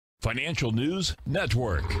Financial News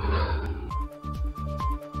Network.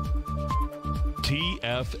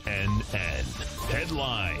 TFNN.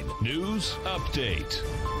 Headline News Update.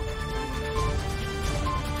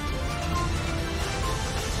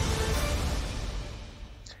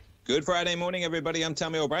 Good Friday morning, everybody. I'm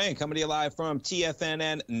Tommy O'Brien coming to you live from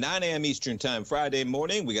TFNN, 9 a.m. Eastern Time Friday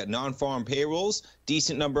morning. We got non-farm payrolls.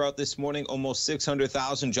 Decent number out this morning. Almost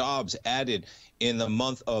 600,000 jobs added in the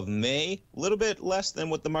month of May. A little bit less than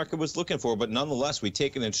what the market was looking for, but nonetheless, we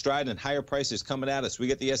take it in stride and higher prices coming at us. We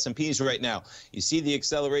get the S&Ps right now. You see the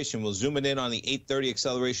acceleration. We'll zoom it in on the 8:30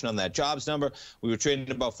 acceleration on that jobs number. We were trading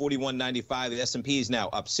about 41.95. The S&P is now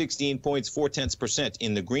up 16 points, 0.4%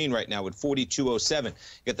 in the green right now with 42.07.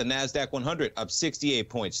 Get the NASDAQ 100 up 68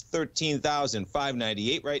 points,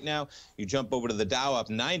 13,598 right now. You jump over to the Dow up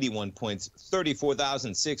 91 points,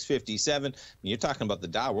 34,657. You're talking about the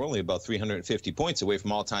Dow. We're only about 350 points away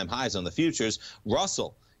from all-time highs on the futures.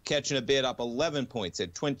 Russell catching a bid up 11 points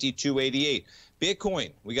at 2288.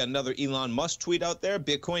 Bitcoin, we got another Elon Musk tweet out there.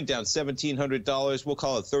 Bitcoin down $1,700. We'll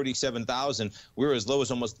call it 37,000. We're as low as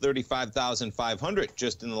almost 35,500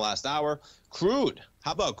 just in the last hour. Crude,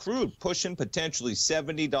 how about crude? Pushing potentially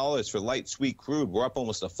 $70 for light sweet crude. We're up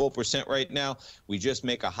almost a full percent right now. We just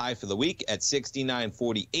make a high for the week at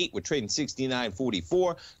 69.48. We're trading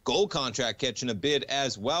 69.44. Gold contract catching a bid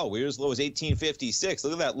as well. We're as low as 18.56.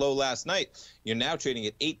 Look at that low last night. You're now trading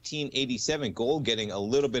at 18.87. Gold getting a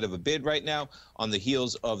little bit of a bid right now on the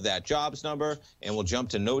heels of that jobs number. And we'll jump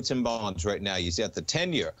to notes and bonds right now. You see at the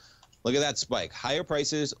 10-year. Look at that spike. Higher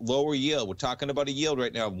prices, lower yield. We're talking about a yield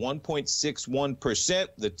right now of 1.61%.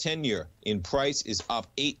 The 10-year in price is up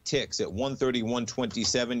 8 ticks at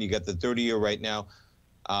 131.27. You got the 30-year right now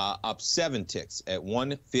up 7 ticks at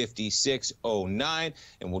 156.09.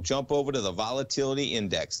 And we'll jump over to the volatility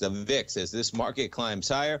index, the VIX. As this market climbs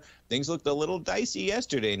higher, things looked a little dicey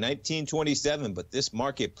yesterday, 1927, but this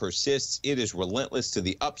market persists. It is relentless to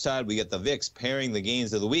the upside. We get the VIX pairing the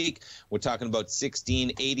gains of the week. We're talking about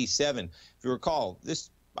 1687. If you recall,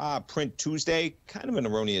 this print Tuesday, kind of an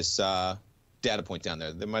erroneous data point down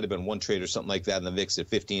there. There might have been one trade or something like that in the VIX at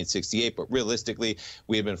 1568, but realistically,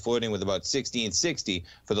 we have been floating with about 1660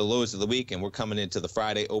 for the lows of the week, and we're coming into the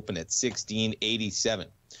Friday open at 1687.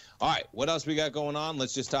 All right, what else we got going on?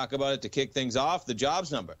 Let's just talk about it to kick things off. The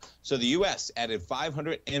jobs number. So the U.S. added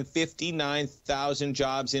 559,000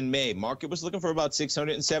 jobs in May. Market was looking for about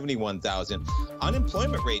 671,000.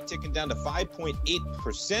 Unemployment rate ticking down to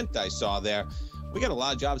 5.8%, I saw there. We got a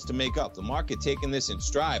lot of jobs to make up. The market taking this in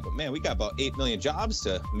stride, but man, we got about 8 million jobs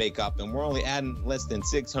to make up, and we're only adding less than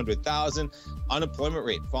 600,000. Unemployment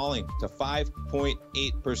rate falling to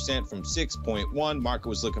 5.8% from 6.1. Market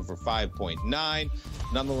was looking for 5.9.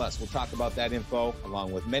 Nonetheless, we'll talk about that info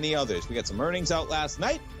along with many others. We got some earnings out last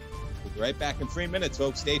night. We'll be right back in 3 minutes,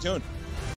 folks. Stay tuned.